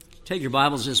Take your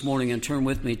Bibles this morning and turn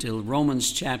with me to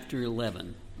Romans chapter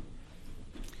 11.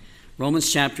 Romans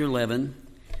chapter 11.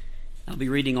 I'll be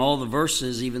reading all the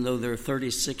verses, even though there are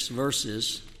 36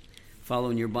 verses. Follow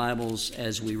in your Bibles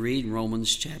as we read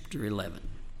Romans chapter 11.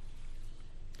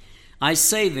 I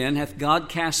say then, hath God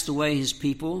cast away his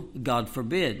people? God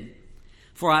forbid.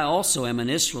 For I also am an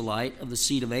Israelite of the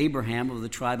seed of Abraham, of the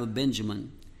tribe of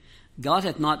Benjamin. God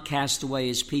hath not cast away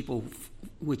his people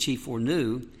which he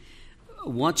foreknew.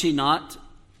 Want ye not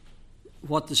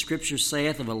what the Scripture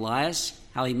saith of Elias,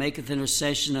 how he maketh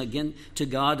intercession again to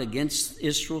God against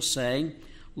Israel, saying,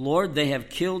 Lord, they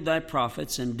have killed thy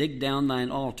prophets and digged down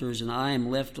thine altars, and I am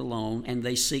left alone, and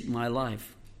they seek my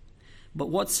life. But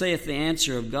what saith the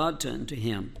answer of God unto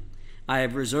him? I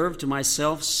have reserved to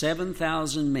myself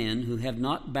 7,000 men who have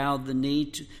not bowed the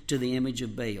knee to the image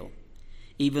of Baal.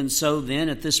 Even so then,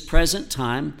 at this present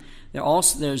time,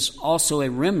 there's also a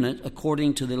remnant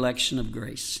according to the election of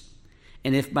grace.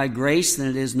 And if by grace, then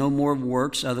it is no more of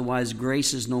works, otherwise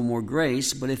grace is no more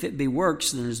grace. But if it be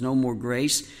works, then it is no more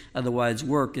grace, otherwise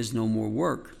work is no more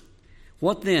work.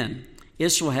 What then?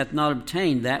 Israel hath not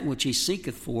obtained that which he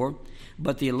seeketh for,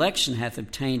 but the election hath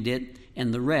obtained it,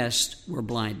 and the rest were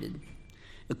blinded.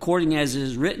 According as it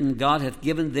is written, God hath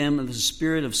given them the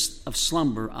spirit of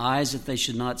slumber, eyes that they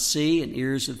should not see, and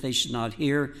ears that they should not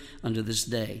hear, unto this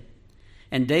day.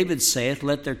 And David saith,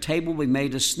 Let their table be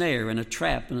made a snare, and a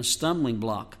trap, and a stumbling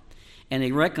block, and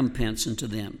a recompense unto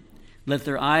them. Let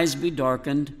their eyes be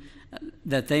darkened,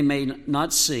 that they may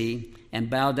not see, and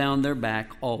bow down their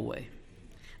back always.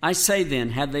 I say then,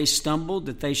 have they stumbled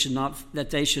that they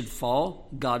should fall?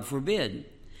 God forbid.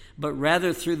 But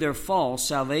rather through their fall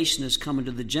salvation is come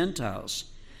unto the Gentiles,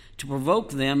 to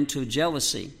provoke them to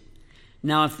jealousy.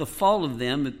 Now if the fall of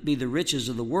them be the riches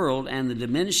of the world, and the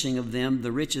diminishing of them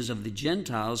the riches of the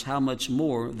Gentiles, how much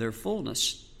more their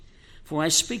fullness? For I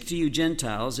speak to you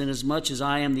Gentiles, inasmuch as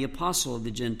I am the apostle of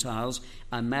the Gentiles,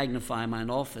 I magnify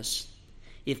mine office.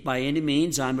 If by any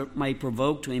means I may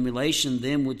provoke to emulation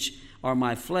them which are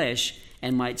my flesh,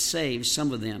 and might save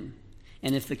some of them.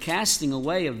 And if the casting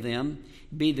away of them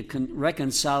be the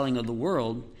reconciling of the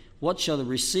world, what shall the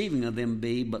receiving of them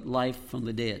be but life from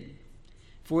the dead?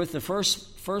 For if the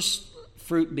first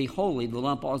fruit be holy, the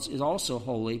lump is also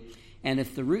holy, and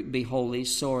if the root be holy,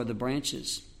 so are the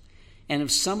branches. And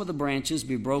if some of the branches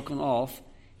be broken off,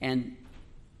 and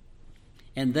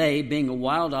they, being a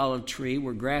wild olive tree,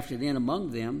 were grafted in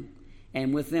among them,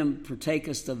 and with them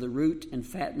partakest of the root and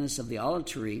fatness of the olive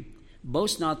tree,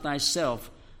 boast not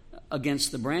thyself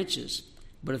against the branches.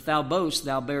 But if thou boast,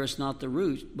 thou bearest not the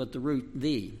root, but the root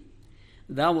thee.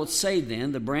 Thou wilt say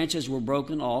then, the branches were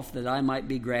broken off, that I might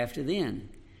be grafted in.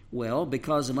 Well,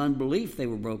 because of unbelief they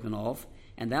were broken off,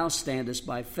 and thou standest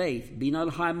by faith. Be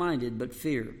not high-minded, but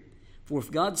fear. For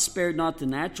if God spared not the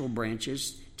natural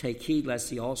branches, take heed lest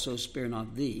he also spare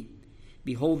not thee.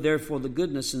 Behold therefore the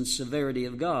goodness and severity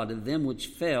of God, of them which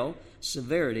fell,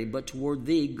 severity, but toward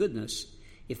thee goodness.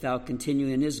 If thou continue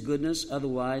in his goodness,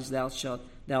 otherwise thou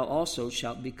also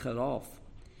shalt be cut off.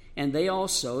 And they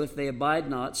also, if they abide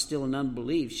not still in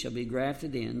unbelief, shall be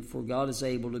grafted in, for God is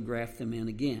able to graft them in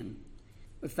again.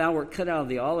 If thou wert cut out of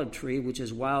the olive tree, which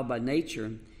is wild by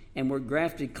nature, and wert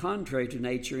grafted contrary to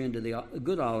nature into the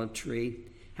good olive tree,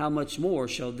 how much more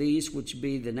shall these which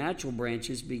be the natural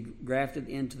branches be grafted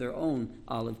into their own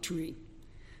olive tree?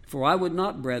 For I would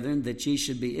not, brethren, that ye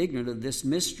should be ignorant of this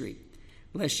mystery,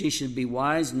 lest ye should be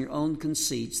wise in your own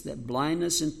conceits, that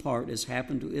blindness in part has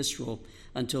happened to Israel,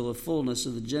 until the fullness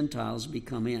of the Gentiles be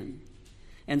come in.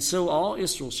 And so all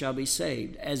Israel shall be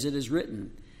saved, as it is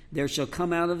written, There shall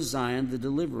come out of Zion the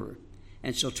deliverer,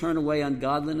 and shall turn away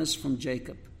ungodliness from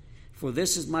Jacob. For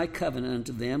this is my covenant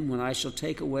unto them, when I shall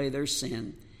take away their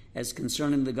sin. As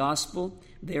concerning the gospel,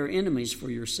 they are enemies for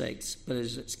your sakes, but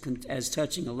as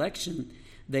touching election,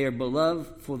 they are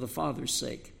beloved for the Father's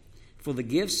sake. For the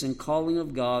gifts and calling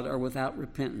of God are without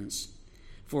repentance.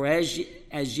 For as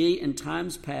ye in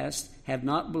times past have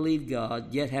not believed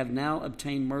God, yet have now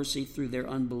obtained mercy through their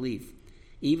unbelief,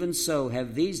 even so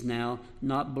have these now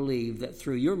not believed, that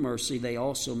through your mercy they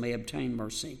also may obtain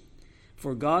mercy.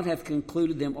 For God hath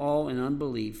concluded them all in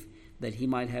unbelief, that he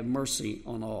might have mercy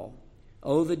on all.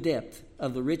 O the depth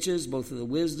of the riches, both of the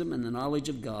wisdom and the knowledge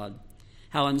of God!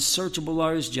 How unsearchable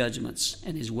are his judgments,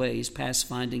 and his ways past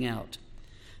finding out.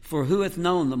 For who hath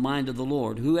known the mind of the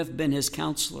Lord? Who hath been his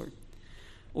counselor?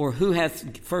 Or who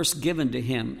hath first given to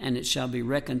him, and it shall be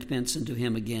recompense unto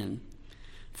him again?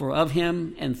 For of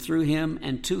him, and through him,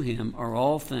 and to him are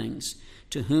all things,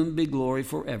 to whom be glory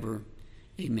forever.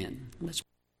 Amen. Let's pray.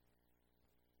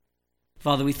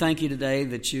 Father, we thank you today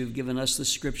that you've given us the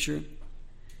Scripture.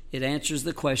 It answers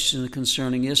the question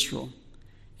concerning Israel.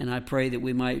 And I pray that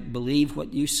we might believe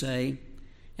what you say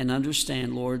and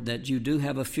understand, Lord, that you do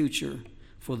have a future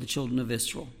for the children of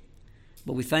Israel.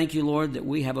 But we thank you, Lord, that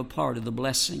we have a part of the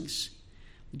blessings.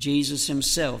 Jesus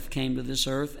himself came to this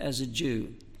earth as a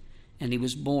Jew, and he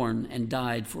was born and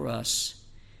died for us.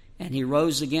 And he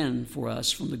rose again for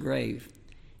us from the grave,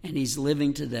 and he's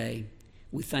living today.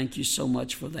 We thank you so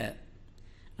much for that.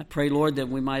 I pray, Lord, that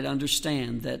we might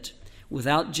understand that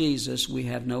without Jesus, we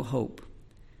have no hope.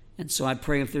 And so I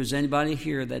pray if there's anybody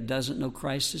here that doesn't know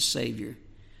Christ as Savior,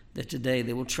 that today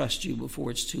they will trust you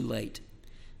before it's too late.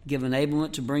 Give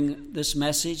enablement to bring this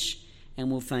message,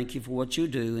 and we'll thank you for what you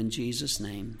do. In Jesus'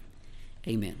 name,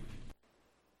 amen.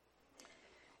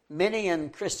 Many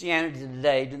in Christianity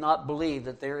today do not believe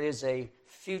that there is a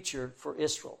future for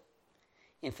Israel.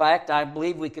 In fact, I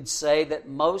believe we could say that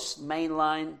most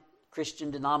mainline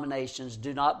Christian denominations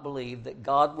do not believe that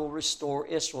God will restore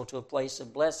Israel to a place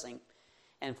of blessing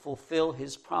and fulfill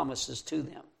his promises to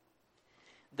them.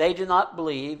 They do not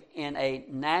believe in a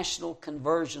national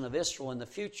conversion of Israel in the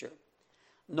future,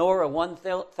 nor a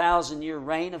 1,000-year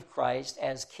reign of Christ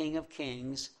as King of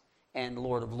Kings and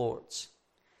Lord of Lords.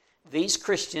 These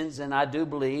Christians, and I do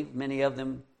believe many of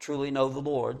them truly know the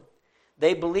Lord,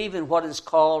 they believe in what is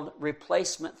called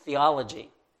replacement theology,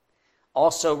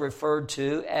 also referred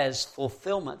to as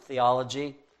fulfillment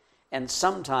theology, and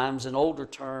sometimes an older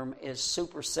term is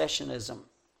supersessionism.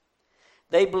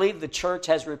 They believe the church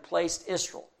has replaced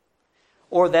Israel,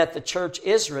 or that the church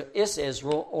is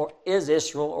Israel, or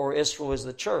Israel is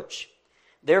the church.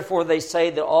 Therefore, they say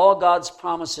that all God's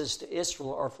promises to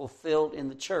Israel are fulfilled in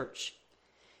the church.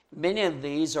 Many of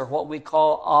these are what we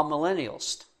call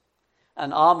amillennialists.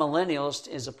 An amillennialist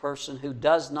is a person who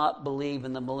does not believe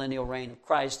in the millennial reign of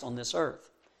Christ on this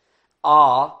earth.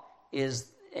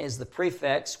 Is the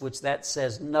prefix, which that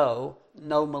says no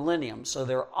millennium. So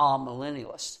they're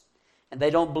amillennialists. And they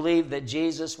don't believe that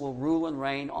Jesus will rule and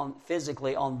reign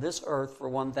physically on this earth for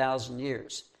 1,000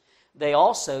 years. They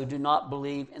also do not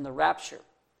believe in the rapture.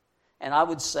 And I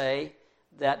would say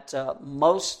that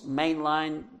most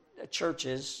mainline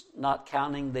churches, not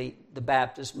counting the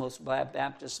Baptists, most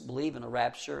Baptists believe in a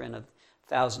rapture and a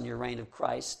 1,000-year reign of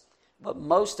Christ, but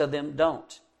most of them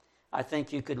don't. I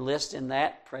think you could list in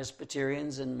that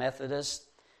Presbyterians and Methodists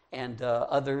and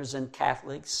others and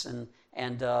Catholics,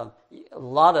 and a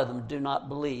lot of them do not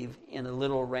believe in a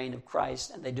literal reign of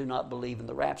Christ, and they do not believe in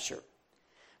the rapture.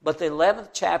 But the 11th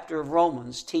chapter of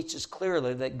Romans teaches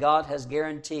clearly that God has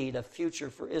guaranteed a future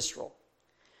for Israel.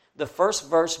 The first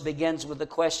verse begins with the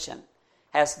question,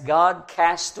 has God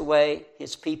cast away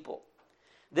his people?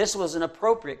 This was an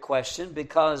appropriate question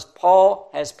because Paul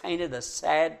has painted a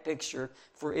sad picture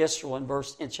for Israel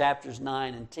in chapters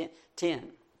 9 and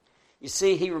 10. You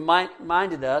see, he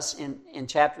reminded us in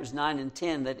chapters 9 and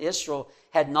 10 that Israel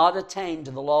had not attained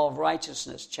to the law of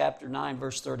righteousness, chapter 9,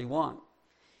 verse 31.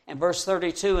 And verse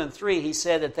 32 and 3, he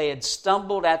said that they had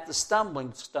stumbled at the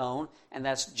stumbling stone, and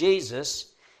that's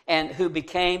Jesus, and who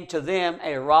became to them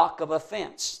a rock of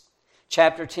offense.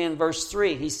 Chapter 10, verse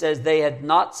 3, he says they had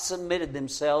not submitted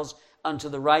themselves unto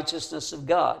the righteousness of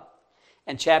God.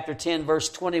 And chapter 10, verse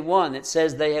 21, it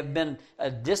says they have been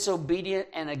a disobedient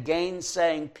and a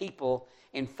gainsaying people.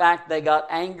 In fact, they got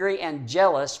angry and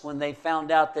jealous when they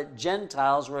found out that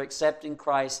Gentiles were accepting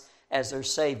Christ as their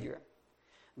Savior.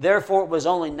 Therefore, it was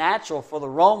only natural for the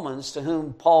Romans, to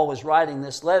whom Paul was writing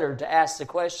this letter, to ask the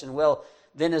question, well,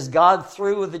 then is God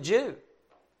through with the Jew?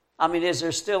 I mean, is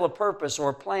there still a purpose or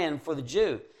a plan for the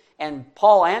Jew? And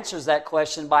Paul answers that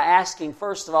question by asking,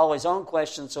 first of all, his own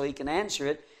question so he can answer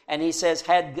it. And he says,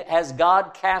 has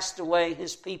God cast away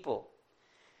his people?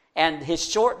 And his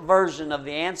short version of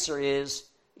the answer is,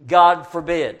 God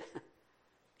forbid.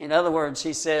 In other words,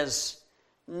 he says,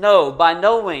 no, by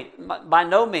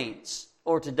no means.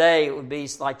 Or today it would be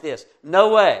like this,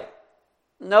 no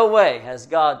way has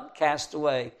God cast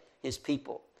away his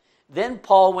people. Then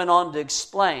Paul went on to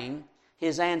explain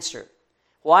his answer.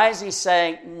 Why is he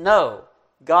saying, no,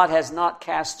 God has not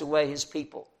cast away his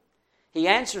people? He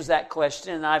answers that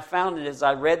question, and I found it as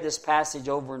I read this passage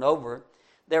over and over.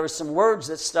 There were some words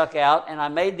that stuck out, and I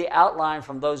made the outline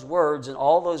from those words, and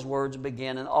all those words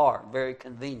begin in R. Very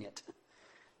convenient.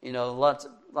 You know,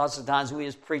 lots of times we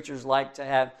as preachers like to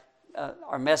have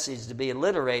our message to be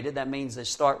alliterated. That means they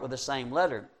start with the same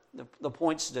letter. The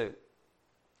points do.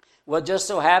 Well, it just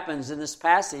so happens in this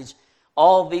passage,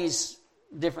 all these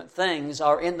different things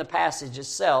are in the passage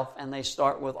itself, and they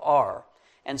start with R.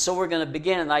 And so we're going to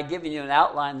begin, and I've given you an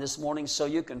outline this morning so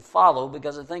you can follow,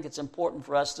 because I think it's important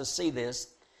for us to see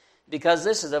this, because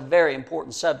this is a very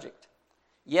important subject.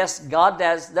 Yes, God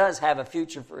does have a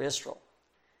future for Israel.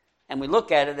 And we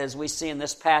look at it as we see in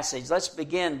this passage. Let's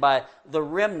begin by the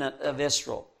remnant of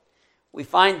Israel. We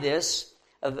find this,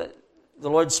 the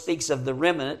Lord speaks of the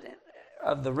remnant.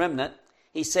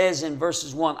 He says in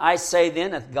verses 1, I say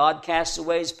then, if God casts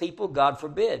away his people, God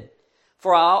forbid.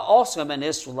 For I also am an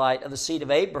Israelite of the seed of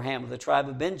Abraham, of the tribe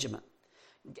of Benjamin.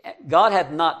 God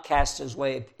hath not cast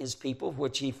away his people,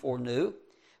 which he foreknew.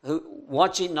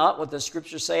 Watch ye not what the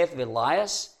Scripture saith of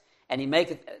Elias? And he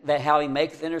maketh that how he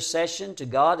maketh intercession to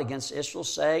God against Israel,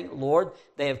 saying, Lord,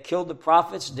 they have killed the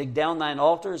prophets, dig down thine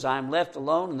altars, I am left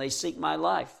alone, and they seek my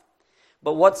life.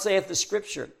 But what saith the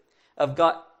Scripture of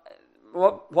God?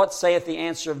 What saith the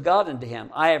answer of God unto him?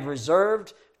 I have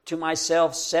reserved to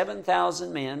myself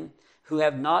 7,000 men who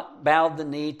have not bowed the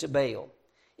knee to Baal.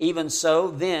 Even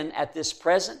so, then, at this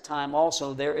present time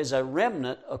also, there is a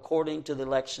remnant according to the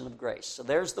election of grace. So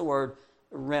there's the word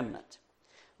remnant.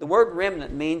 The word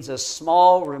remnant means a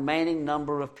small remaining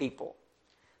number of people.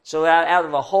 So out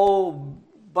of a whole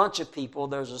bunch of people,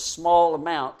 there's a small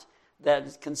amount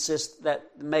that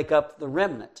make up the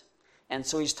remnant. And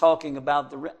so he's talking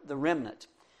about the remnant.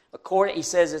 He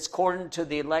says it's according to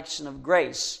the election of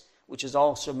grace, which is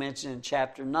also mentioned in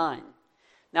chapter 9.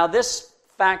 Now this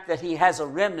fact that he has a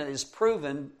remnant is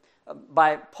proven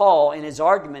by Paul in his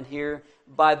argument here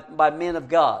by men of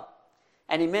God.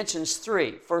 And he mentions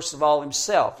three. First of all,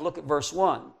 himself. Look at verse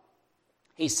 1.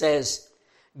 He says,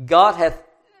 God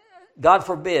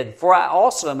forbid, for I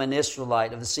also am an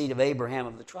Israelite of the seed of Abraham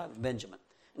of the tribe of Benjamin.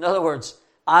 In other words,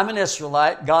 I'm an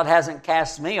Israelite. God hasn't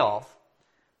cast me off.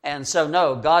 And so,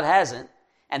 no, God hasn't.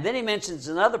 And then he mentions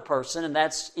another person, and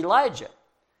that's Elijah.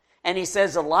 And he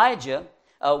says Elijah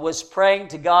was praying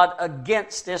to God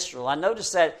against Israel. I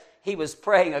noticed that he was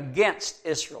praying against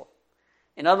Israel.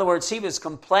 In other words, he was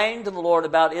complaining to the Lord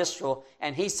about Israel,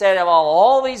 and he said, of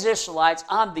all these Israelites,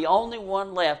 I'm the only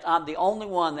one left. I'm the only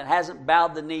one that hasn't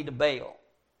bowed the knee to Baal.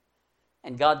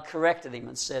 And God corrected him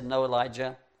and said, no,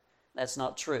 Elijah, that's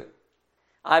not true.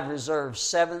 I've reserved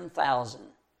 7,000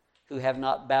 who have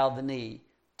not bowed the knee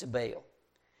to Baal.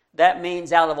 That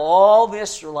means out of all the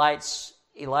Israelites,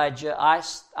 Elijah, I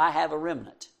have a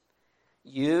remnant.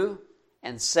 You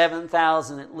and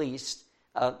 7,000 at least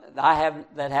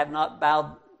that have not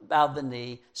bowed the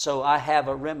knee, so I have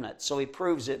a remnant. So he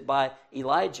proves it by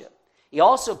Elijah. He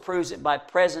also proves it by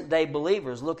present-day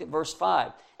believers. Look at verse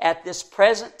 5. At this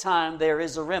present time there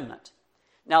is a remnant.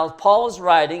 Now Paul is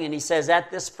writing and he says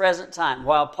at this present time,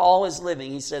 while Paul is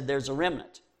living, he said there's a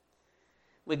remnant.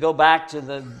 We go back to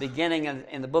the beginning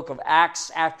in the book of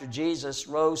Acts after Jesus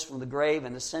rose from the grave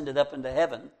and ascended up into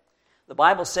heaven. The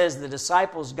Bible says the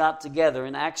disciples got together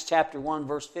in Acts chapter 1,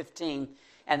 verse 15,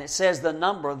 and it says the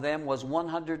number of them was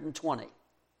 120.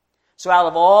 So out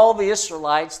of all the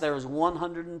Israelites, there was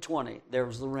 120. There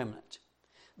was the remnant.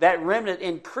 That remnant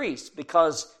increased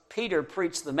because Peter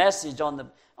preached the message on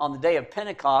the day of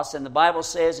Pentecost, and the Bible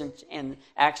says in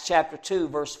Acts chapter 2,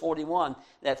 verse 41,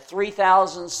 that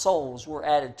 3,000 souls were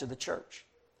added to the church.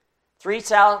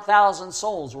 3,000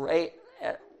 souls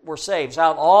were saved. So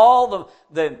out of all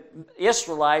the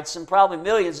Israelites, and probably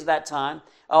millions at that time,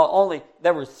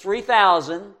 there were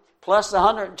 3,000 plus the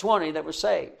 120 that were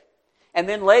saved. And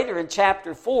then later in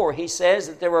chapter 4, he says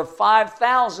that there were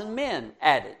 5,000 men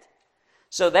added.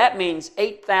 So that means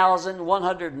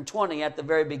 8,120 at the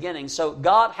very beginning. So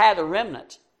God had a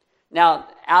remnant. Now,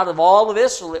 out of all of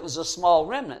Israel, it was a small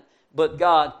remnant, but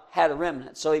God had a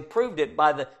remnant. So he proved it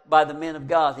by the men of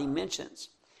God he mentions.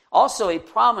 Also, he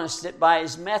promised it by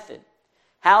his method.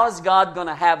 How is God going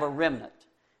to have a remnant?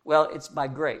 Well, it's by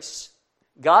grace.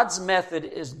 God's method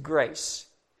is grace.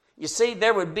 You see,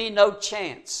 there would be no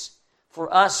chance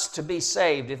for us to be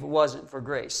saved if it wasn't for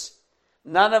grace.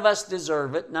 None of us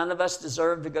deserve it. None of us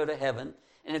deserve to go to heaven.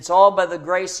 And it's all by the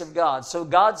grace of God. So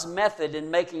God's method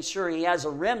in making sure he has a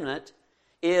remnant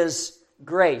is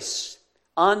grace,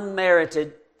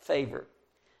 unmerited favor.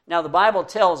 Now, the Bible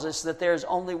tells us that there's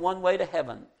only one way to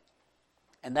heaven,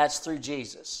 and that's through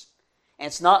Jesus. And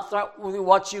it's not through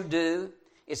what you do.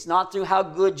 It's not through how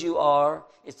good you are.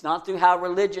 It's not through how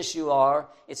religious you are.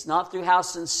 It's not through how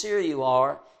sincere you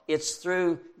are. It's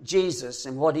through Jesus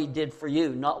and what he did for you,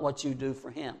 not what you do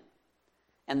for him.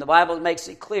 And the Bible makes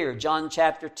it clear. John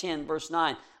chapter 10, verse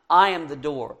 9. I am the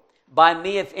door. By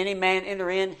me, if any man enter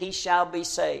in, he shall be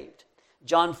saved.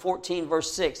 John 14,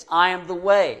 verse 6. I am the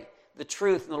way, the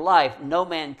truth, and the life. No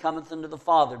man cometh unto the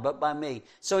Father but by me.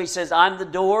 So he says, I'm the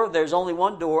door. There's only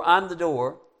one door. I'm the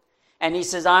door. And he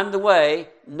says, I'm the way.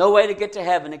 No way to get to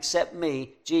heaven except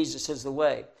me. Jesus is the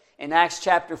way. In Acts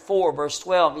chapter 4, verse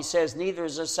 12, he says, neither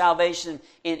is there salvation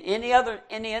in any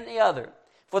other.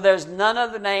 For there's none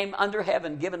other name under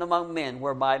heaven given among men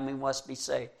whereby we must be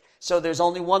saved. So there's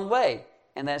only one way,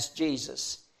 and that's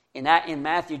Jesus. In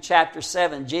Matthew chapter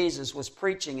 7, Jesus was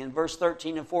preaching. In verse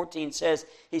 13 and 14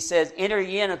 he says, enter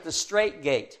ye in at the strait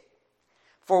gate.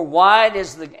 For wide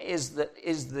is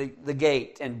the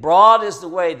gate, and broad is the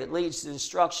way that leads to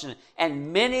destruction,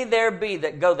 and many there be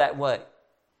that go that way.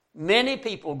 Many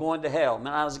people going to hell. When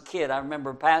I was a kid, I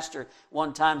remember a pastor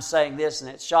one time saying this, and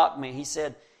it shocked me. He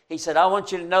said, I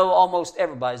want you to know almost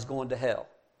everybody's going to hell.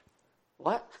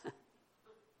 What?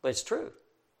 But it's true.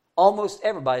 Almost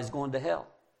everybody's going to hell.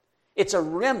 It's a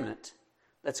remnant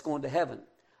that's going to heaven.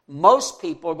 Most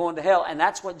people are going to hell, and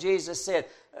that's what Jesus said.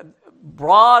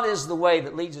 Broad is the way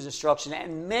that leads to destruction,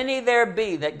 and many there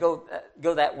be that go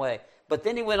that way. But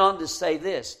then he went on to say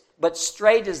this, but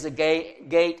straight is the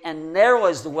gate, and narrow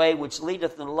is the way which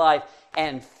leadeth unto life,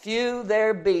 and few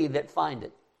there be that find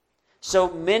it.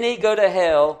 So many go to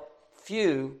hell,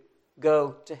 few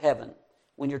go to heaven.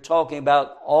 When you're talking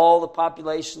about all the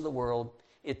population of the world,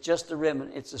 it's just a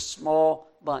remnant. It's a small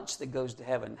bunch that goes to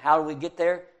heaven. How do we get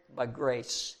there? By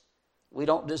grace. We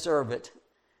don't deserve it,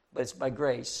 but it's by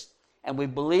grace. And we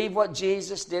believe what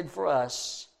Jesus did for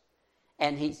us,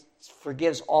 and he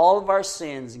forgives all of our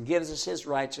sins and gives us his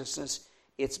righteousness.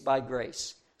 It's by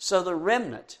grace. So the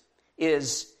remnant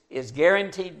is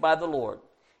guaranteed by the Lord.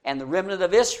 And the remnant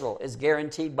of Israel is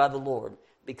guaranteed by the Lord,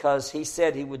 because he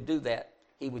said he would do that.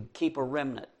 He would keep a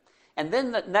remnant. And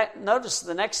then notice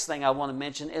the next thing I want to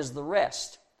mention is the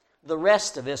rest. The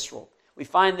rest of Israel. We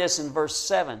find this in verse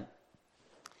 7.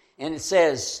 And it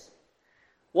says,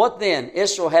 what then?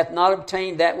 Israel hath not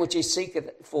obtained that which he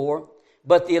seeketh for,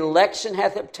 but the election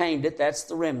hath obtained it, that's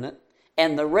the remnant,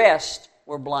 and the rest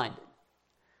were blinded.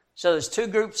 So there's two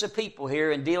groups of people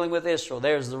here in dealing with Israel.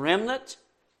 There's the remnant,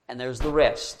 and there's the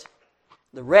rest.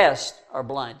 The rest are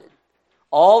blinded.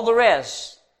 All the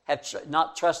rest have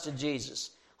not trusted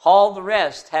Jesus. All the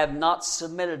rest have not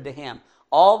submitted to him.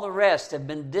 All the rest have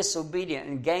been disobedient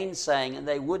and gainsaying, and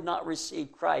they would not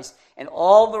receive Christ. And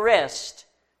all the rest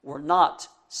were not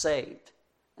saved.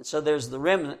 And so there's the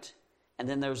remnant, and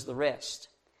then there's the rest.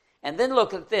 And then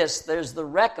look at this. There's the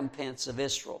recompense of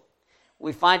Israel.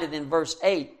 We find it in verse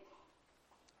 8,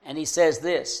 and he says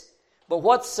this, but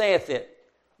what saith it?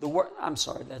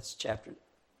 That's chapter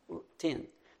 10.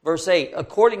 Verse 8,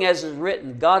 according as is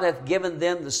written, God hath given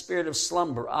them the spirit of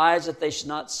slumber, eyes that they should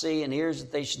not see, and ears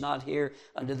that they should not hear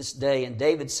unto this day. And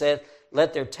David said,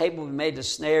 let their table be made a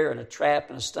snare and a trap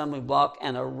and a stumbling block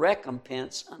and a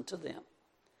recompense unto them.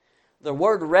 The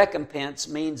word recompense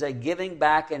means a giving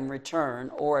back in return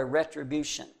or a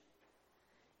retribution.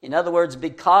 In other words,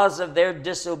 because of their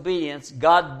disobedience,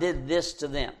 God did this to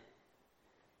them.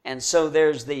 And so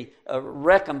there's the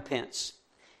recompense.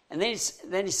 And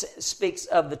then he speaks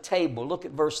of the table. Look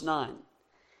at verse 9.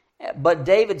 But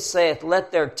David saith,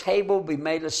 let their table be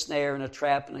made a snare and a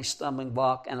trap and a stumbling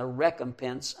block and a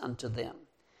recompense unto them.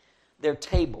 Their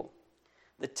table.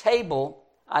 The table,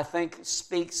 I think,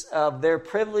 speaks of their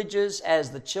privileges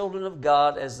as the children of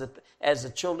God, as the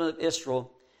children of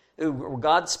Israel, who were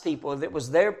God's people. It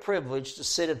was their privilege to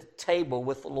sit at the table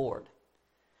with the Lord.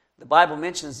 The Bible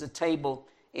mentions the table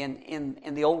in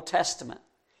the Old Testament.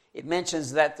 It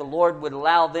mentions that the Lord would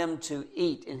allow them to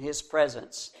eat in his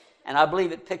presence. And I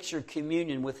believe it pictured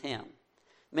communion with him.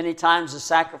 Many times the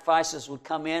sacrifices would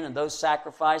come in, and those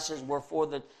sacrifices were for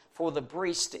the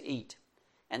priests to eat.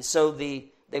 And so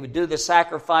they would do the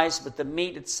sacrifice, but the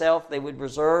meat itself they would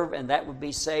reserve, and that would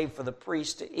be saved for the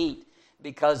priest to eat,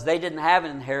 because they didn't have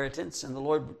an inheritance, and the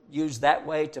Lord used that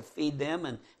way to feed them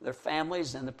and their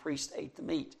families, and the priest ate the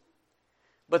meat.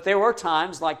 But there were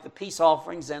times, like the peace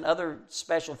offerings and other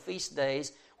special feast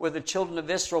days, where the children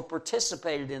of Israel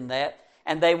participated in that,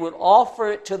 and they would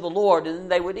offer it to the Lord, and then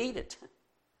they would eat it.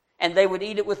 And they would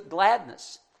eat it with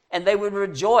gladness. And they would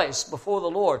rejoice before the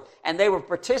Lord. And they were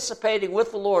participating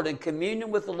with the Lord in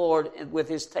communion with the Lord and with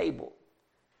his table.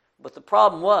 But the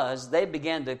problem was, they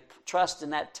began to trust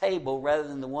in that table rather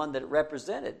than the one that it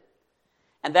represented.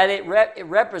 And that it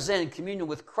represented communion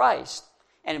with Christ.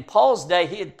 And in Paul's day,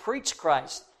 he had preached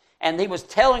Christ. And he was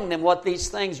telling them what these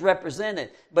things represented.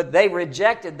 But they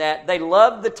rejected that. They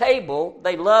loved the table.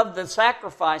 They loved the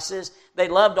sacrifices. They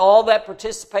loved all that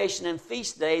participation in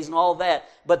feast days and all that.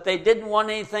 But they didn't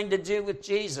want anything to do with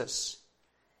Jesus.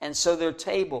 And so their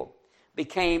table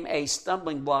became a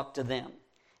stumbling block to them.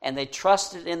 And they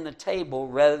trusted in the table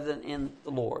rather than in the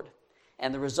Lord.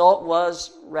 And the result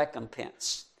was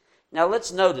recompense. Now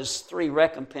let's notice 3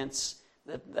 recompenses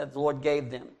that the Lord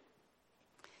gave them.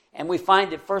 And we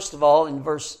find it, first of all, in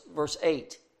verse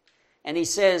 8. And he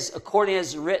says, according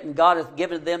as is written, God hath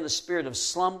given them the spirit of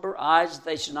slumber, eyes that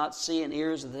they should not see, and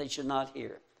ears that they should not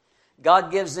hear. God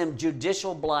gives them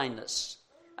judicial blindness.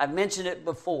 I've mentioned it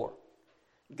before.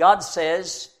 God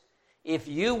says, if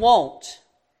you won't,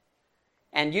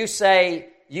 and you say,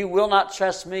 you will not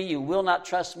trust me, you will not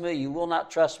trust me, you will not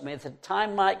trust me, the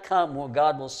time might come where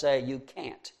God will say, you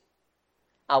can't.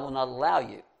 I will not allow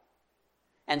you.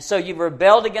 And so you've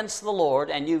rebelled against the Lord,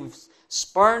 and you've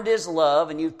spurned His love,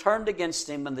 and you've turned against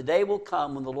Him, and the day will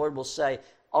come when the Lord will say,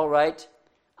 all right,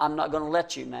 I'm not going to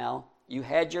let you now. You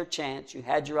had your chance. You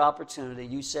had your opportunity.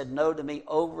 You said no to me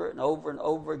over and over and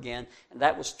over again. And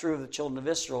that was true of the children of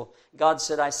Israel. God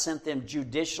said, I sent them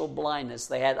judicial blindness.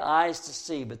 They had eyes to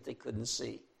see, but they couldn't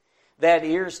see. They had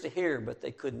ears to hear, but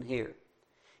they couldn't hear.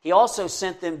 He also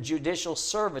sent them judicial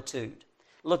servitude.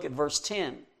 Look at verse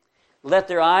 10. Let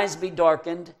their eyes be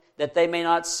darkened, that they may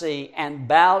not see, and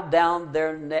bow down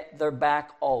their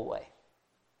back always.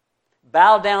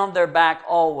 Bow down their back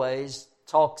always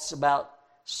talks about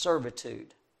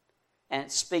servitude, and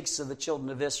it speaks of the children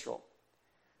of Israel.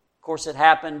 Of course, it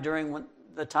happened during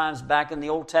the times back in the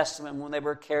Old Testament when they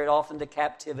were carried off into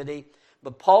captivity.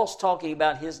 But Paul's talking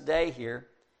about his day here,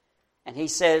 and he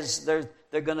says their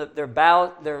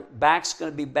back's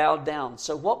going to be bowed down.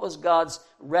 So, what was God's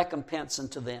recompense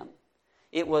unto them?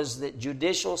 It was the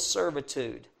judicial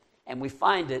servitude, and we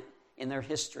find it in their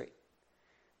history.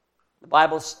 The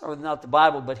Bible, or not the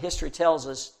Bible, but history tells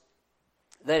us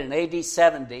that in AD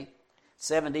 70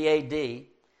 AD,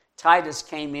 Titus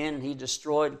came in and he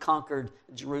destroyed, conquered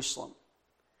Jerusalem.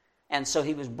 And so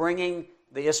he was bringing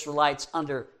the Israelites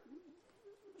under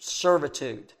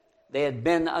servitude. They had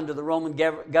been under the Roman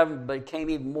government, but it came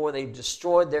even more. They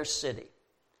destroyed their city.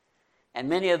 And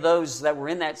many of those that were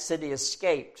in that city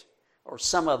escaped, or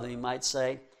some of them you might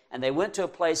say, and they went to a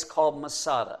place called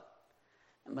Masada.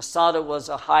 And Masada was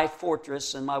a high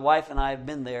fortress, and my wife and I have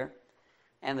been there.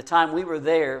 And the time we were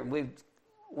there, we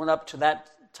went up to that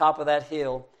top of that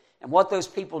hill. And what those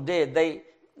people did,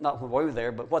 not when we were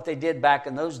there, but what they did back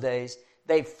in those days,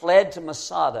 they fled to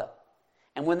Masada.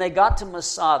 And when they got to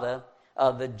Masada,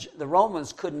 the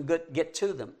Romans couldn't get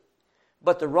to them.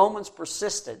 But the Romans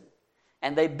persisted,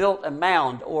 and they built a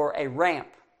mound or a ramp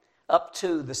up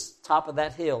to the top of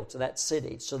that hill, to that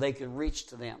city, so they could reach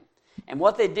to them. And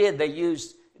what they did, they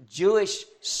used Jewish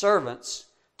servants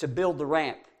to build the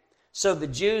ramp. So the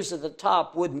Jews at the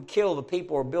top wouldn't kill the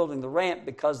people who were building the ramp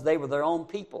because they were their own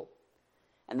people.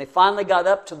 And they finally got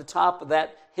up to the top of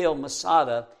that hill,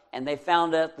 Masada, and they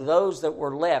found out those that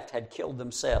were left had killed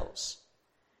themselves.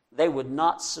 They would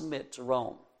not submit to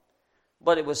Rome.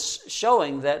 But it was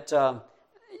showing that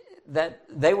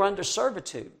they were under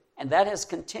servitude, and that has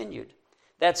continued.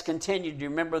 That's continued. You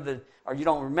remember or you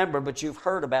don't remember, but you've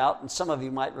heard about, and some of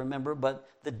you might remember, but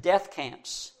the death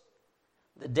camps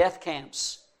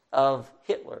of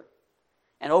Hitler,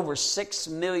 and over 6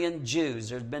 million Jews.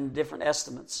 There's been different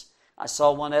estimates. I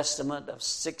saw one estimate of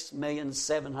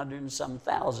 6,700,000 and some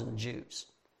thousand Jews.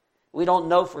 We don't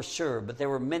know for sure, but there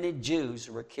were many Jews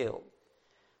who were killed.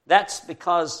 That's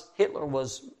because Hitler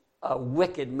was a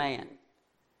wicked man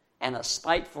and a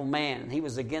spiteful man. He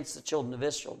was against the children of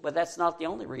Israel, but that's not the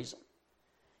only reason.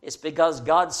 It's because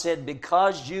God said,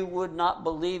 because you would not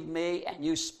believe me and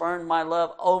you spurned my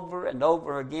love over and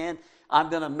over again, I'm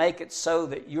going to make it so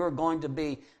that you're going to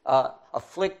be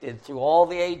afflicted through all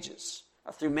the ages,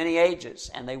 or through many ages,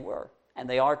 and they were, and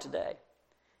they are today.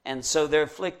 And so they're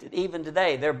afflicted. Even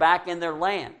today, they're back in their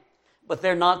land, but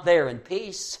they're not there in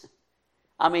peace.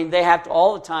 I mean, they have to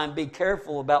all the time be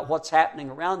careful about what's happening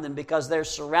around them because they're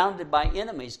surrounded by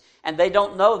enemies, and they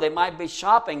don't know. They might be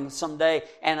shopping someday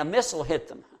and a missile hit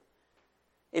them.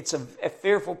 It's a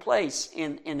fearful place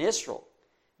in Israel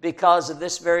because of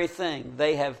this very thing.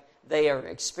 They are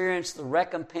experienced the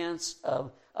recompense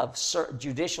of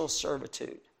judicial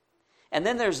servitude. And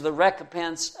then there's the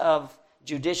recompense of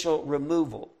judicial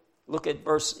removal. Look at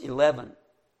verse 11.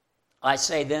 I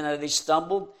say then that they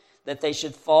stumbled, that they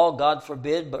should fall, God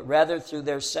forbid, but rather through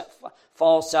their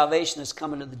fall salvation has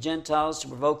come into the Gentiles to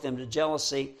provoke them to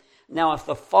jealousy. Now if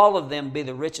the fall of them be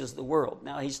the riches of the world.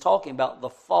 Now he's talking about the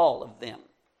fall of them.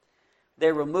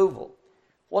 Their removal.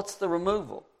 What's the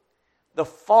removal? The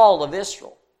fall of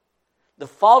Israel. The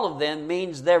fall of them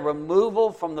means their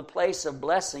removal from the place of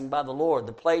blessing by the Lord,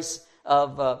 the place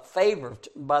of favor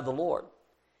by the Lord.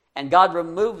 And God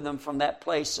removed them from that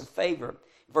place of favor.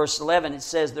 Verse 11, it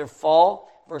says their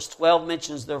fall. Verse 12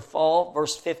 mentions their fall.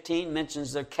 Verse 15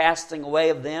 mentions their casting away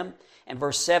of them. And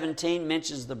verse 17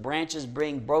 mentions the branches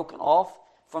being broken off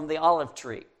from the olive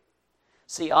tree.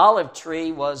 See, olive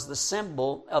tree was the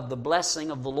symbol of the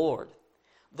blessing of the Lord.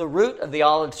 The root of the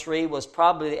olive tree was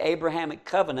probably the Abrahamic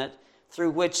covenant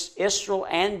through which Israel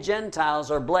and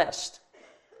Gentiles are blessed.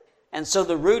 And so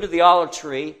the root of the olive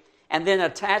tree And then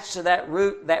attached to that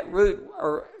root,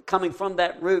 or coming from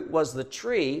that root was the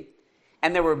tree.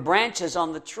 And there were branches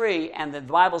on the tree. And the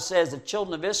Bible says the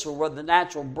children of Israel were the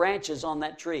natural branches on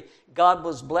that tree. God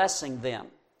was blessing them.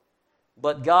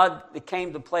 But God, it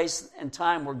came to a place and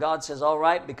time where God says, all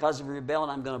right, because of your rebellion,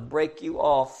 I'm going to break you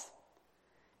off.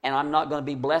 And I'm not going to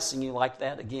be blessing you like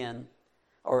that again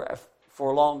or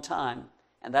for a long time.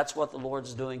 And that's what the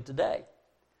Lord's doing today.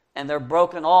 And they're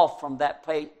broken off from that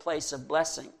place of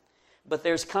blessing. But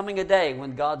there's coming a day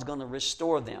when God's going to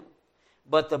restore them.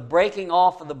 But the breaking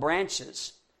off of the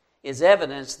branches is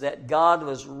evidence that God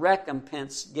was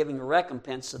giving a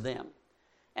recompense to them.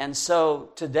 And so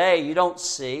today you don't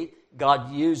see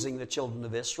God using the children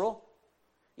of Israel.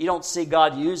 You don't see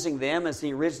God using them as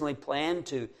He originally planned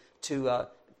to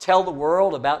tell the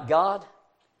world about God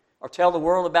or tell the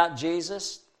world about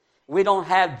Jesus. We don't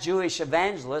have Jewish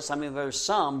evangelists. I mean, there's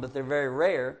some, but they're very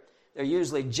rare. They're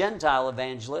usually Gentile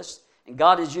evangelists. And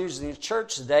God is using the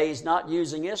church today. He's not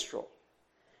using Israel.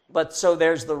 But so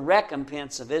there's the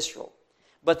recompense of Israel.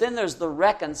 But then there's the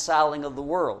reconciling of the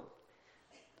world.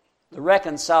 The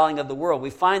reconciling of the world. We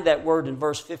find that word in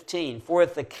verse 15. For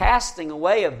if the casting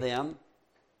away of them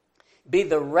be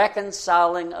the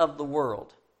reconciling of the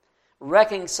world.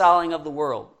 Reconciling of the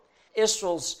world.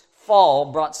 Israel's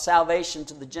fall brought salvation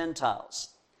to the Gentiles.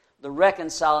 The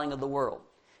reconciling of the world.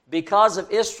 Because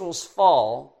of Israel's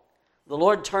fall, the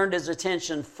Lord turned His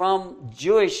attention from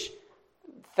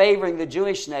favoring the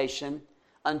Jewish nation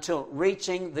until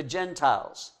reaching the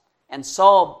Gentiles. And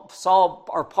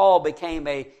Paul became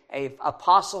an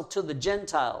apostle to the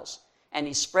Gentiles. And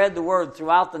he spread the word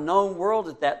throughout the known world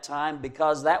at that time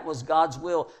because that was God's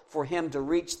will for him to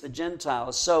reach the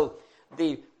Gentiles. So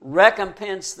the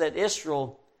recompense that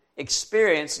Israel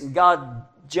experienced and God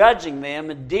judging them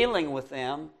and dealing with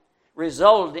them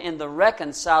resulted in the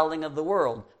reconciling of the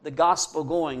world, the gospel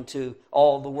going to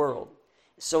all the world.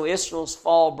 So Israel's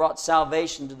fall brought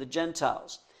salvation to the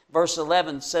Gentiles. Verse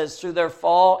 11 says, through their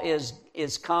fall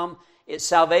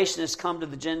salvation has come to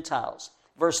the Gentiles.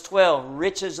 Verse 12,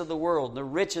 riches of the world, the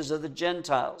riches of the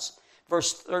Gentiles.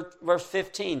 Verse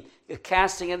 15, the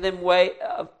casting of them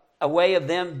away of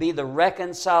them be the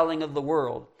reconciling of the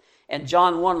world. And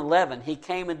John 1:11, He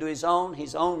came into His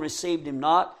own received Him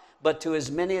not, but to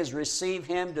as many as receive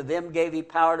Him, to them gave He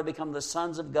power to become the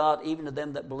sons of God, even to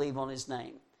them that believe on His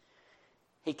name.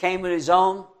 He came into His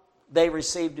own, they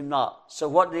received Him not. So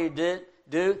what did He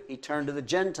do? He turned to the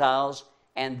Gentiles,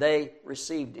 and they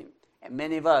received Him. And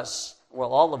many of us,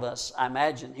 well, all of us, I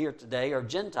imagine, here today are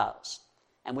Gentiles,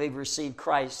 and we've received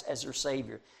Christ as our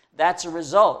Savior. That's a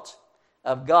result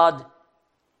of God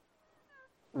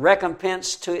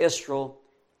recompense to Israel,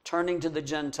 turning to the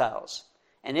Gentiles.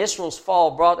 And Israel's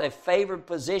fall brought a favored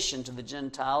position to the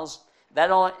Gentiles.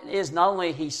 That is not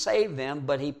only He saved them,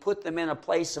 but He put them in a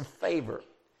place of favor.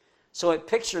 So it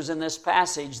pictures in this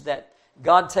passage that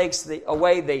God takes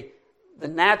away the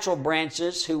natural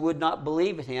branches who would not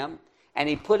believe in Him, and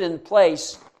He put in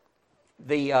place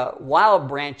the wild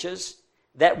branches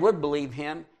that would believe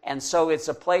Him. And so it's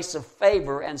a place of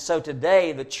favor. And so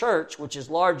today the church, which is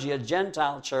largely a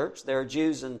Gentile church, there are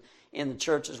Jews in the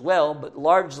church as well, but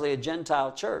largely a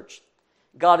Gentile church,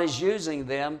 God is using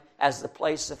them as the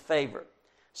place of favor.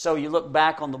 So you look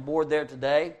back on the board there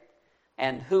today,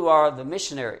 and who are the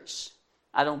missionaries?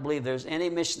 I don't believe there's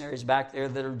any missionaries back there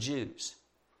that are Jews.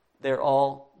 They're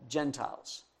all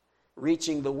Gentiles,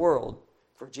 reaching the world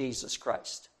for Jesus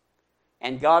Christ.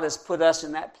 And God has put us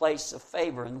in that place of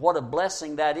favor. And what a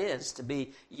blessing that is to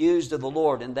be used of the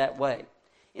Lord in that way.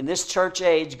 In this church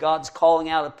age, God's calling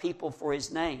out a people for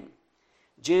His name.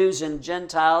 Jews and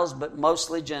Gentiles, but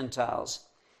mostly Gentiles.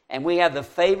 And we have the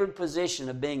favored position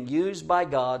of being used by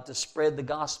God to spread the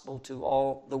gospel to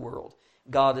all the world.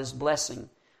 God is blessing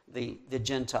the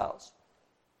Gentiles.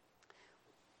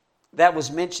 That was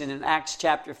mentioned in Acts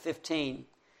chapter 15.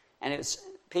 And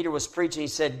Peter was preaching. He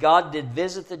said, God did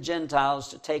visit the Gentiles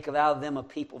to take out of them a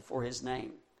people for His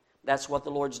name. That's what the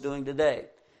Lord's doing today.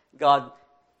 God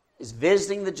is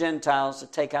visiting the Gentiles to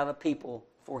take out a people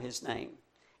for His name.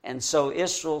 And so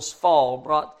Israel's fall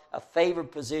brought a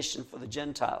favored position for the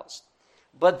Gentiles.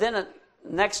 But then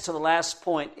next to the last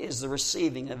point is the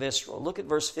receiving of Israel. Look at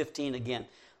verse 15 again.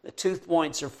 The 2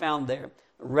 points are found there.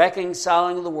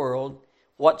 Reconciling of the world,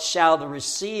 what shall the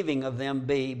receiving of them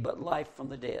be but life from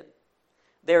the dead?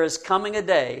 There is coming a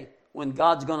day when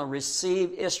God's going to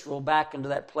receive Israel back into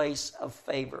that place of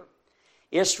favor.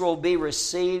 Israel will be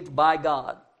received by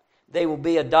God. They will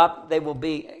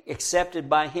be accepted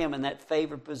by Him in that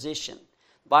favored position.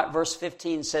 Verse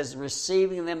 15 says,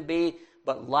 receiving them be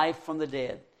but life from the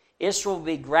dead. Israel will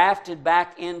be grafted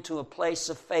back into a place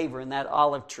of favor in that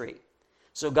olive tree.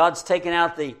 So God's taken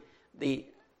out the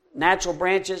natural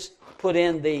branches, put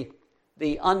in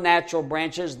the unnatural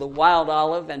branches, the wild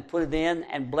olive, and put it in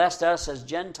and blessed us as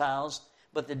Gentiles.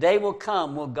 But the day will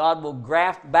come when God will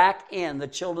graft back in the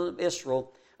children of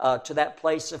Israel to that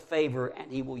place of favor,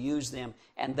 and He will use them.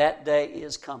 And that day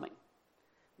is coming.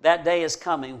 That day is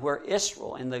coming where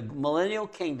Israel in the millennial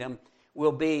kingdom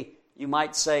will be, you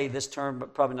might say this term,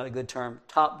 but probably not a good term,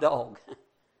 top dog.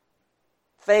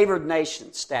 Favored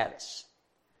nation status.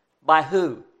 By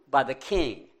who? By the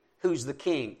king. Who's the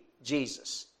king?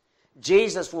 Jesus.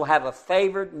 Jesus will have a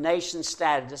favored nation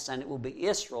status, and it will be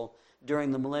Israel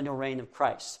during the millennial reign of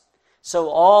Christ. So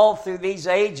all through these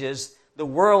ages, the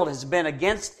world has been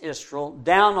against Israel,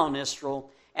 down on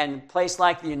Israel, and a place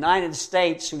like the United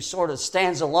States, who sort of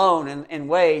stands alone in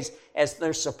ways as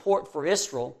their support for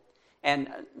Israel, and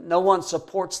no one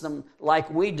supports them like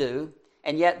we do,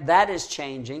 and yet that is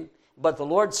changing. But the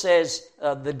Lord says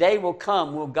the day will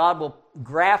come when God will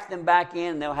graft them back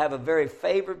in. They'll have a very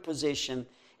favored position,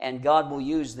 and God will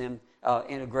use them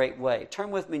in a great way.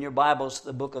 Turn with me in your Bibles to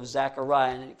the book of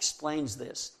Zechariah, and it explains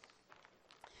this.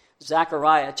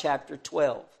 Zechariah chapter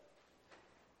 12.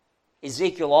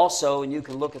 Ezekiel also, and you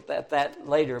can look at that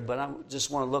later, but I just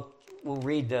want to look, we'll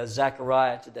read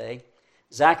Zechariah today.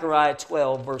 Zechariah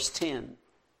 12, verse 10.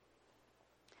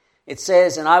 It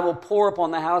says, "And I will pour upon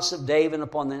the house of David and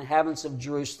upon the inhabitants of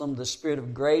Jerusalem the spirit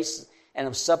of grace and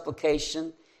of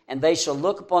supplication, and they shall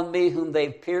look upon me whom they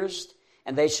have pierced,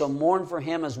 and they shall mourn for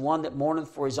him as one that mourneth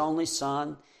for his only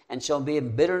son, and shall be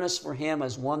in bitterness for him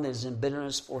as one that is in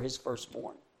bitterness for his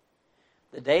firstborn."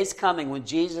 The day is coming when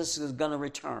Jesus is going to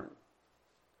return.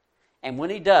 And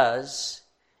when He does,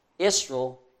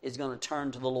 Israel is going to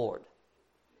turn to the Lord.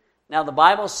 Now the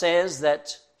Bible says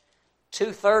that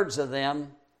 2/3 of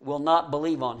them will not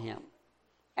believe on Him,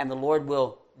 and the Lord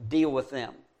will deal with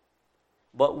them.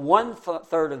 But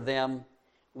 1/3 of them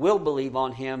will believe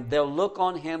on Him. They'll look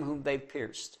on Him whom they've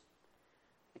pierced.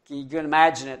 You can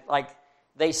imagine it, like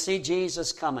they see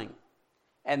Jesus coming,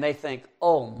 and they think,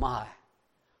 oh my,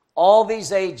 all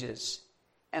these ages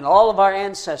and all of our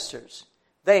ancestors,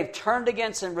 they've turned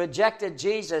against and rejected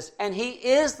Jesus, and He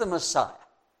is the Messiah.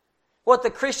 What the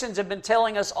Christians have been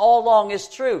telling us all along is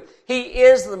true. He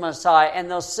is the Messiah, and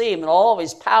they'll see Him in all of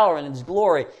His power and His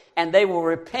glory, and they will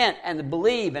repent and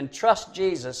believe and trust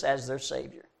Jesus as their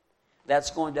Savior.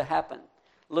 That's going to happen.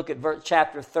 Look at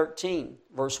chapter 13,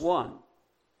 verse 1.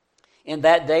 "In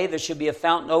that day there shall be a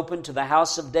fountain opened to the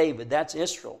house of David," that's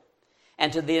Israel,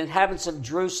 "and to the inhabitants of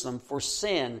Jerusalem for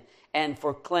sin and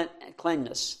for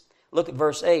cleanness." Look at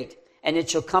verse 8. "And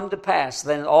it shall come to pass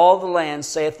that in all the land,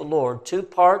 saith the Lord, 2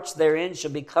 parts therein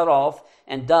shall be cut off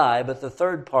and die, but the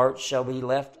 3rd part shall be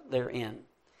left therein."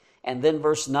 And then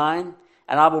verse 9,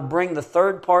 "And I will bring the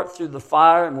 3rd part through the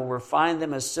fire, and will refine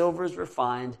them as silver is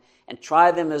refined, and try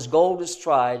them as gold is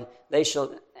tried. They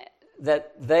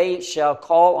shall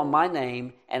call on my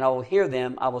name, and I will hear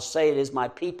them. I will say, it is my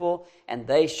people, and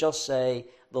they shall say,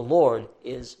 the Lord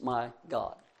is my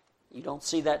God." You don't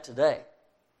see that today.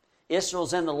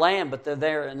 Israel's in the land, but they're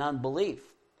there in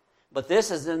unbelief. But this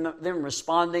is them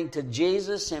responding to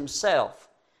Jesus Himself,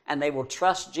 and they will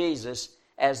trust Jesus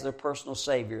as their personal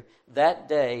Savior. That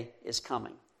day is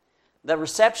coming. The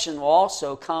reception will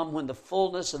also come when the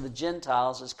fullness of the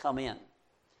Gentiles has come in.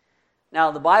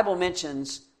 Now, the Bible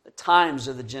mentions the times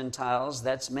of the Gentiles.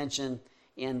 That's mentioned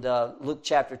in Luke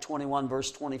chapter 21, verse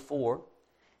 24.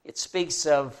 It speaks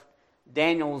of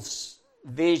Daniel's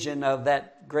vision of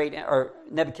that great, or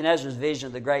Nebuchadnezzar's vision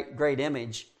of the great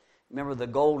image. Remember the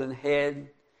golden head,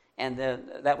 and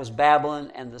that was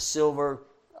Babylon, and the silver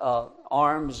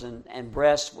arms and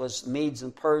breast was Medes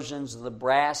and Persians, the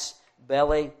brass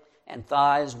belly and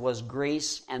thighs was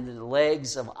Greece, and the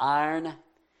legs of iron,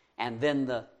 and then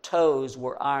the toes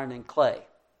were iron and clay.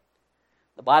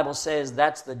 The Bible says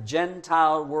that's the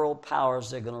Gentile world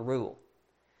powers that are going to rule.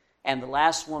 And the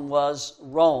last one was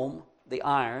Rome, the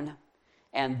iron.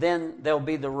 And then there'll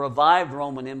be the revived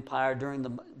Roman Empire during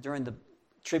the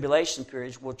tribulation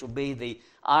period, which will be the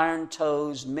iron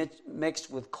toes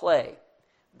mixed with clay.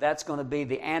 That's going to be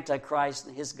the Antichrist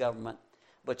and his government.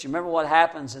 But you remember what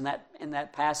happens in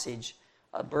that passage?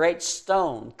 A great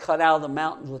stone cut out of the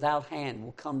mountains without hand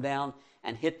will come down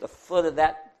and hit the foot of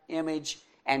that image,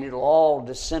 and it'll all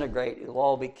disintegrate. It'll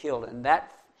all be killed. And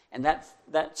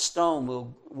that stone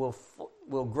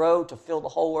will grow to fill the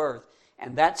whole earth.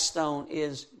 And that stone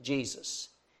is Jesus.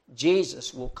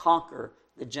 Jesus will conquer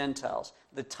the Gentiles.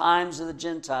 The times of the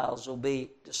Gentiles will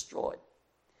be destroyed.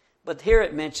 But here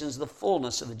it mentions the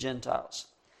fullness of the Gentiles.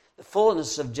 The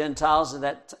fullness of Gentiles in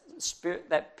that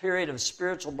that period of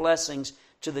spiritual blessings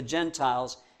to the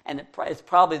Gentiles. And it's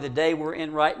probably the day we're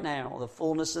in right now, the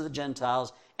fullness of the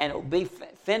Gentiles. And it will be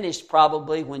finished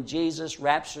probably when Jesus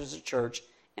raptures the church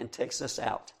and takes us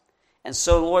out. And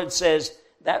so the Lord says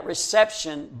that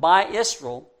reception by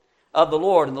Israel of the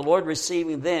Lord and the Lord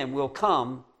receiving them will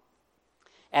come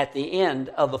at the end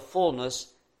of the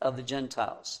fullness of the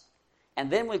Gentiles. And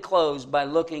then we close by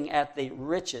looking at the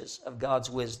riches of God's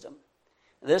wisdom.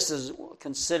 This is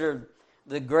considered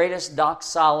the greatest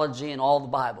doxology in all the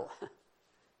Bible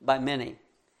by many.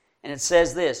 And it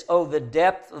says this, "Oh, the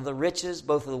depth of the riches,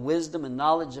 both of the wisdom and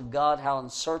knowledge of God, how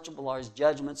unsearchable are his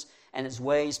judgments and his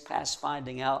ways past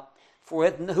finding out. For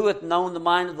who hath known the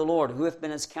mind of the Lord? Who hath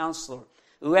been his counselor?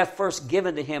 Who hath first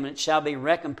given to him, and it shall be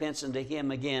recompensed unto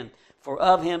him again. For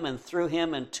of him and through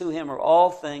him and to him are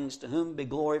all things, to whom be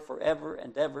glory forever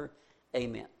and ever.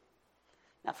 Amen."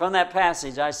 Now from that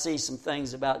passage I see some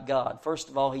things about God. First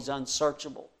of all, he's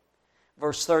unsearchable.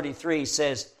 Verse 33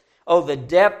 says, "Oh, the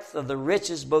depth of the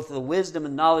riches, both of the wisdom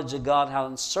and knowledge of God, how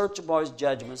unsearchable are his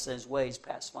judgments and his ways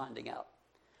past finding out."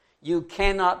 You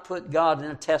cannot put God in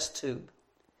a test tube.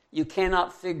 You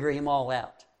cannot figure him all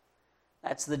out.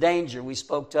 That's the danger we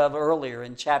spoke of earlier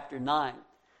in chapter 9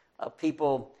 of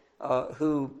people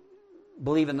who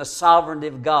believe in the sovereignty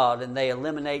of God, and they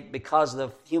eliminate, because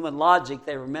of the human logic,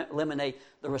 they eliminate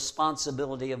the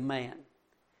responsibility of man.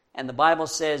 And the Bible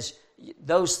says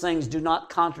those things do not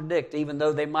contradict, even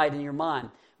though they might in your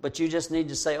mind. But you just need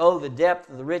to say, "Oh, the depth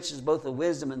of the riches, both the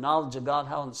wisdom and knowledge of God,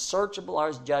 how unsearchable are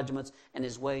his judgments and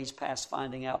his ways past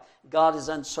finding out." God is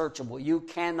unsearchable. You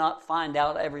cannot find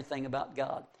out everything about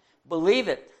God. Believe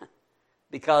it,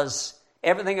 because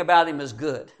everything about him is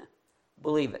good.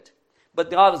 Believe it.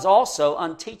 But God is also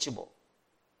unteachable.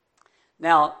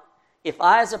 Now, if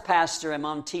I as a pastor am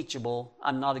unteachable,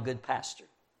 I'm not a good pastor.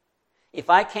 If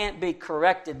I can't be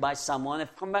corrected by someone,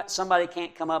 if somebody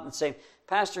can't come up and say,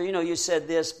 "Pastor, you said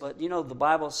this, but the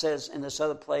Bible says in this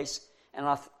other place," and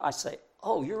I say,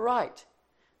 "Oh, you're right.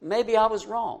 Maybe I was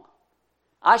wrong."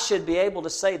 I should be able to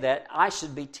say that. I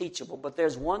should be teachable. But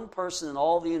there's one person in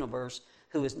all the universe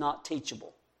who is not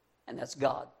teachable, and that's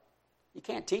God. You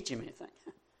can't teach him anything.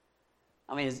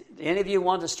 I mean, do any of you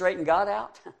want to straighten God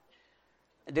out?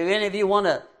 Do any of you want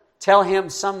to tell him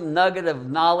some nugget of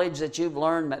knowledge that you've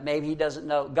learned that maybe he doesn't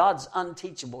know? God's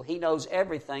unteachable. He knows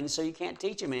everything, so you can't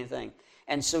teach him anything.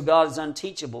 And so God is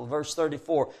unteachable. Verse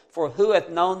 34, "For who hath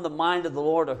known the mind of the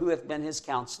Lord, or who hath been his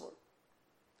counselor?"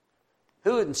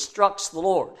 Who instructs the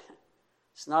Lord?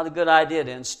 It's not a good idea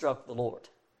to instruct the Lord.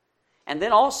 And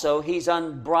then also, he's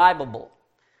unbribable.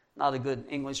 Not a good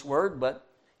English word, but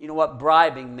you know what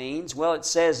bribing means? Well, it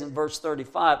says in verse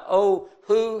 35, "Oh,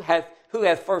 who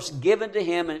hath first given to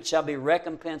him, and it shall be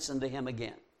recompensed unto him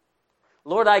again."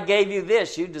 Lord, I gave you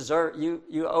this.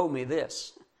 You owe me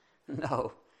this.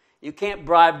 No, you can't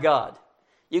bribe God.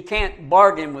 You can't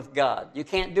bargain with God. You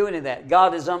can't do any of that.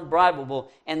 God is unbribable.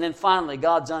 And then finally,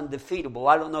 God's undefeatable.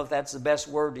 I don't know if that's the best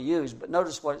word to use, but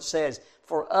notice what it says.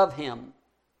 "For of him,"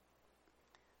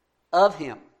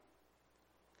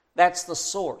 that's the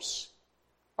source,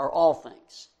 are all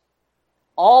things.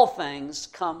 All things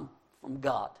come from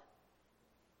God.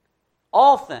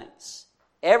 All things,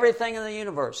 everything in the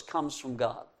universe comes from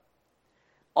God.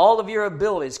 All of your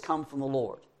abilities come from the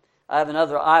Lord. I have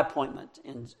another eye appointment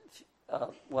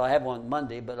I have one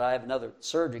Monday, but I have another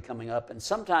surgery coming up. And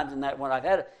sometimes in that one, I've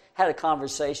had a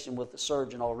conversation with the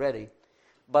surgeon already.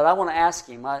 But I want to ask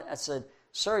him, I said,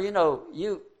 "Sir,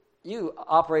 you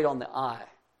operate on the eye.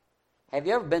 Have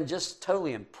you ever been just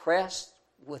totally impressed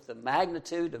with the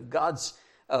magnitude of God's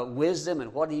wisdom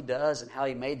and what he does and how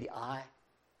he made the eye?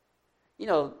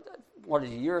 A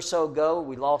year or so ago,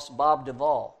 we lost Bob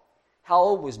Duvall. How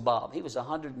old was Bob? He was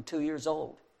 102 years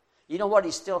old. You know what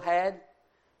he still had?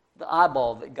 The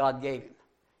eyeball that God gave him.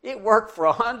 It worked for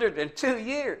 102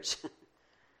 years.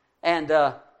 And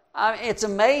it's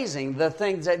amazing the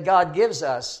things that God gives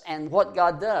us and what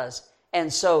God does.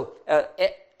 And so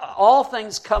all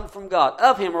things come from God.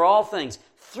 Of him are all things.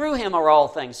 Through him are all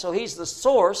things. So he's the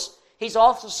source. He's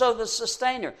also the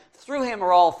sustainer. Through him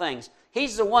are all things.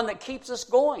 He's the one that keeps us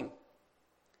going.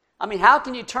 I mean, how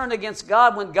can you turn against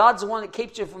God when God's the one that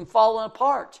keeps you from falling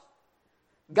apart?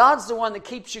 God's the one that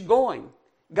keeps you going.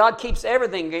 God keeps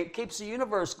everything. He keeps the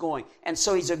universe going. And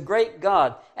so he's a great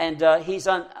God. And he's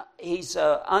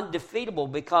undefeatable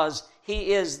because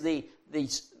he is the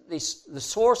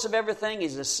source of everything.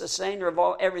 He's the sustainer of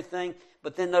everything.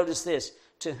 But then notice this.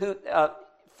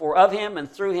 For of him and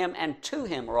through him and to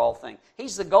him are all things.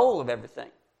 He's the goal of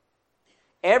everything.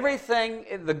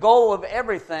 The goal of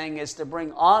everything is to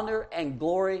bring honor and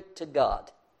glory to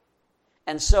God.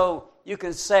 And so you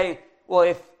can say, well,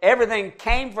 if everything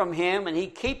came from him and he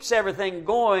keeps everything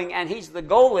going and he's the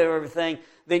goal of everything,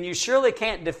 then you surely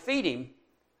can't defeat him.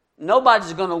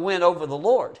 Nobody's going to win over the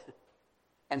Lord.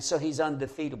 And so he's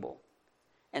undefeatable.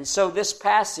 And so this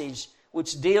passage,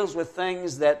 which deals with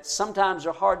things that sometimes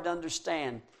are hard to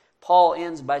understand, Paul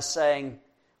ends by saying,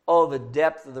 oh, the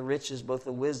depth of the riches, both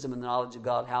the wisdom and the knowledge of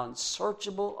God, how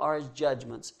unsearchable are his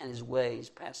judgments and his ways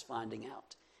past finding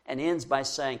out. And ends by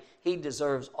saying he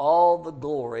deserves all the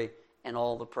glory and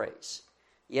all the praise.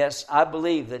 Yes, I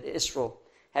believe that Israel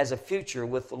has a future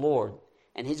with the Lord,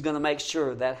 and he's going to make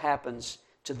sure that happens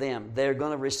to them. They're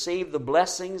going to receive the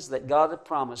blessings that God had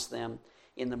promised them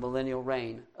in the millennial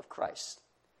reign of Christ.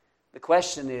 The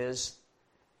question is,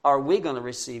 are we going to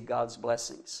receive God's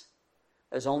blessings?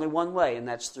 There's only one way, and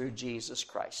that's through Jesus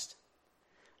Christ.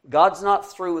 God's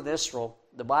not through with Israel.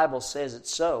 The Bible says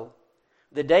it's so.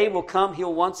 The day will come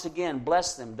he'll once again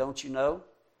bless them, don't you know?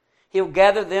 He'll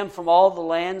gather them from all the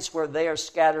lands where they are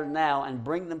scattered now and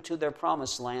bring them to their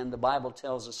promised land. The Bible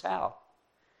tells us how.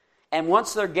 And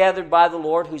once they're gathered by the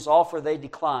Lord, whose offer they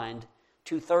declined,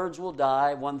 2/3 will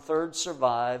die, 1/3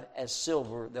 survive. As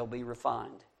silver, they'll be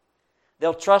refined.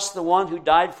 They'll trust the one who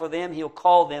died for them. He'll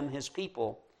call them his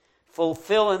people,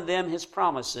 fulfill in them his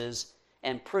promises,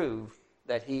 and prove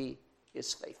that he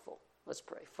is faithful. Let's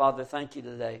pray. Father, thank you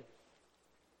today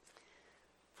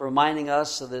for reminding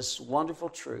us of this wonderful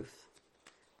truth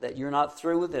that you're not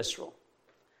through with Israel.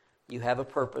 You have a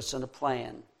purpose and a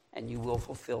plan, and you will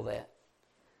fulfill that.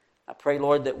 I pray,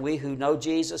 Lord, that we who know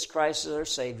Jesus Christ as our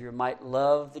Savior might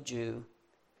love the Jew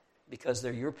because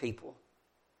they're your people.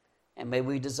 And may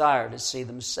we desire to see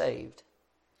them saved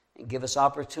and give us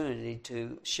opportunity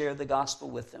to share the gospel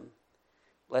with them.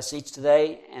 Bless each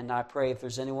today, and I pray if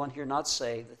there's anyone here not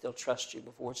saved, that they'll trust you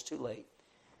before it's too late.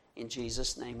 In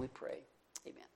Jesus' name we pray. Amen.